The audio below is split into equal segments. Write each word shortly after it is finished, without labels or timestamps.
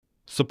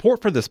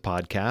Support for this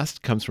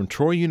podcast comes from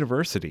Troy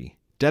University,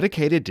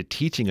 dedicated to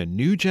teaching a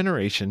new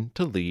generation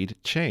to lead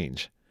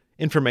change.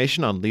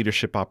 Information on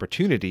leadership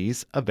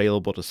opportunities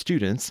available to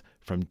students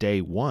from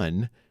day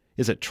one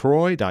is at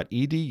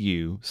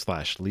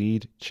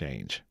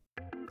troy.edu/leadchange.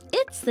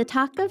 It's the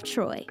Talk of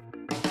Troy.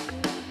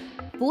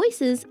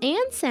 Voices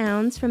and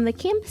sounds from the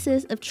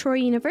campuses of Troy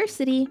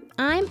University.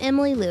 I'm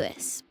Emily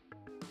Lewis.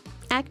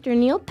 Actor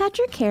Neil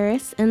Patrick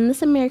Harris and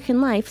This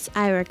American Life's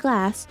Ira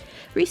Glass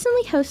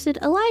recently hosted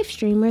a live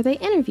stream where they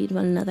interviewed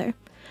one another.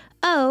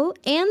 Oh,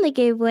 and they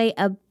gave away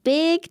a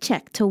big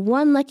check to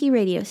one lucky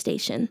radio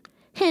station.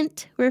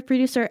 Hint, where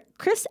producer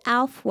Chris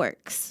Alf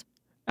works.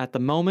 At the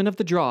moment of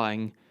the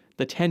drawing,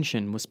 the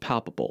tension was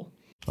palpable.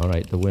 All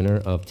right, the winner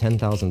of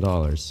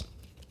 $10,000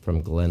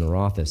 from Glenn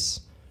Rothis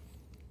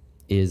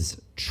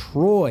is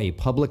Troy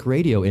Public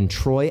Radio in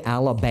Troy,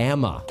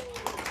 Alabama.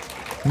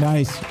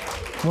 Nice.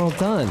 Well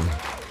done.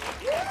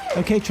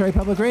 Okay, Troy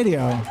Public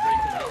Radio.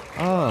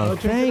 Oh,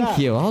 thank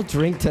you. I'll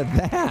drink to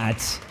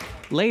that.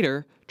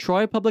 Later,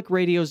 Troy Public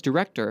Radio's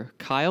director,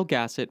 Kyle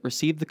Gassett,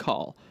 received the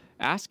call,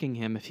 asking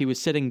him if he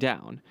was sitting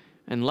down,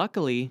 and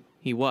luckily,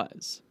 he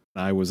was.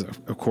 I was,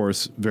 of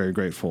course, very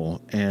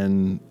grateful,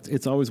 and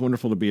it's always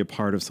wonderful to be a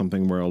part of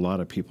something where a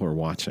lot of people are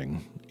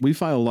watching. We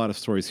file a lot of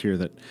stories here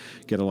that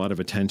get a lot of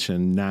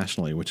attention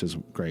nationally, which is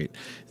great.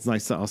 It's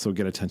nice to also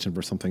get attention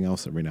for something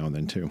else every now and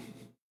then, too.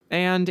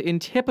 And in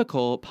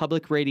typical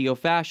public radio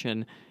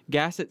fashion,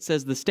 Gassett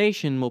says the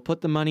station will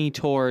put the money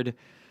toward,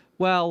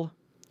 well,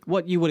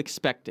 what you would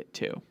expect it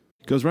to.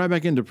 It goes right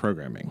back into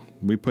programming.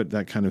 We put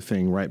that kind of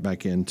thing right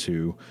back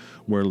into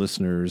where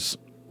listeners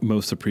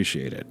most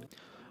appreciate it.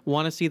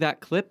 Want to see that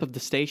clip of the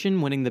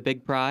station winning the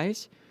big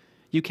prize?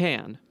 You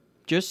can.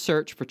 Just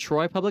search for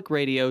Troy Public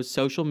Radio's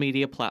social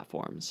media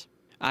platforms.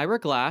 Ira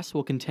Glass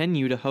will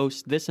continue to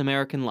host This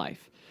American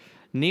Life.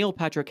 Neil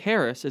Patrick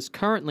Harris is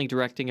currently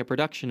directing a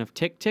production of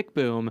Tick, Tick,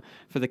 Boom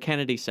for the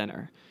Kennedy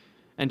Center.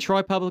 And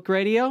Troy Public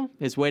Radio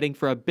is waiting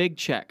for a big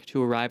check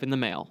to arrive in the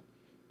mail.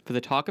 For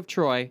the Talk of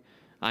Troy,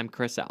 I'm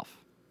Chris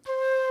Alf.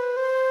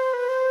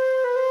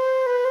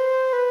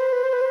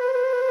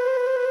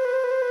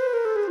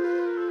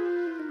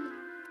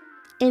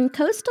 In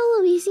coastal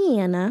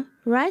Louisiana,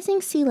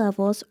 rising sea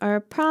levels are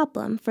a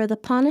problem for the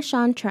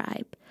Ponashan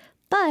tribe,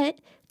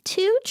 but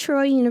two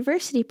Troy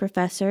University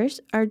professors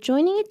are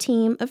joining a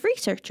team of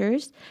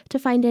researchers to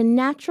find a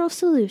natural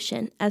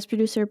solution, as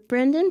producer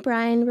Brendan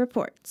Bryan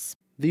reports.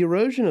 The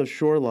erosion of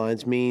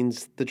shorelines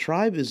means the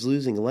tribe is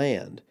losing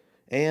land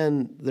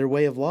and their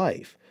way of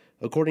life,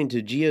 according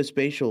to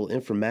Geospatial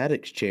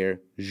Informatics Chair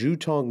Zhu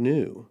Tong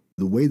Nu.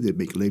 The way they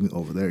make living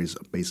over there is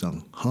based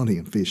on hunting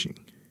and fishing.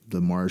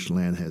 The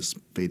marshland has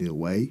faded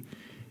away,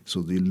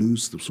 so they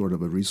lose the sort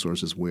of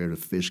resources where the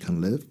fish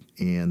can live,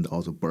 and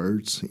also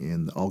birds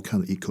and all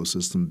kind of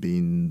ecosystem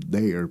being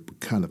there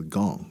kind of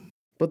gone.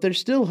 But there's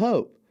still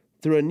hope.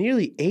 Through a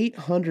nearly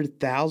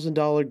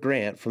 $800,000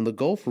 grant from the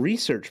Gulf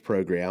Research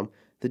Program,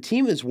 the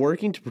team is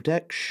working to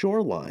protect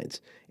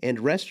shorelines, and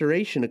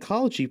restoration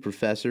ecology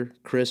professor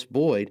Chris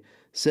Boyd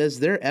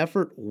says their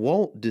effort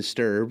won't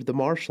disturb the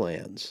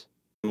marshlands.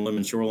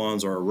 Limit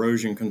shorelines are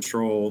erosion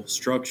control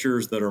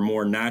structures that are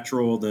more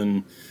natural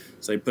than,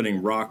 say,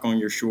 putting rock on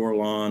your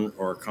shoreline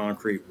or a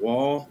concrete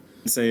wall.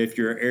 Say if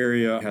your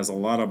area has a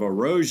lot of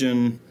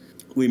erosion,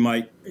 we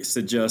might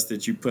suggest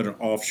that you put an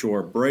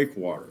offshore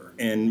breakwater.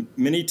 And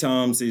many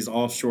times these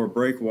offshore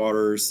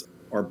breakwaters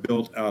are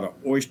built out of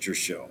oyster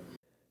shell.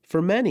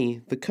 For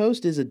many, the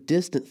coast is a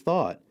distant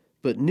thought,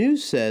 but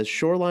news says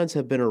shorelines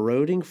have been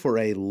eroding for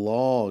a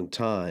long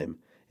time,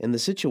 and the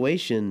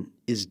situation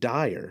is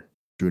dire.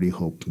 Really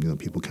hope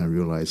people can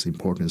realize the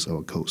importance of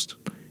a coast,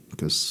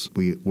 because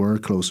we're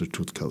closer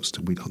to the coast.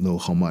 We don't know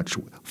how much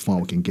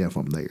fun we can get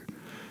from there.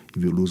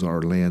 If you lose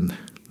our land,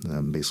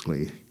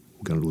 basically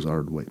we're going to lose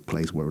our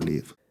place where we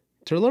live.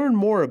 To learn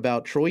more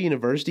about Troy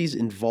University's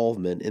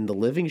involvement in the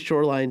Living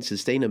Shoreline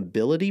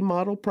Sustainability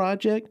Model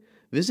Project,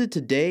 visit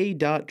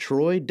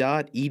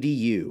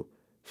today.troy.edu.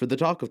 For the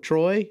Talk of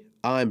Troy,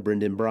 I'm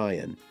Brendan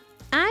Bryan.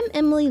 I'm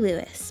Emily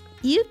Lewis.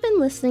 You've been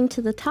listening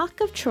to the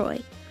Talk of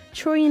Troy,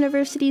 Troy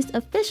University's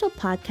official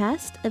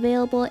podcast,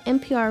 available at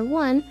NPR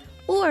One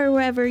or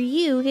wherever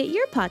you get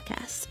your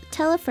podcasts.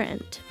 Tell a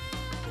friend.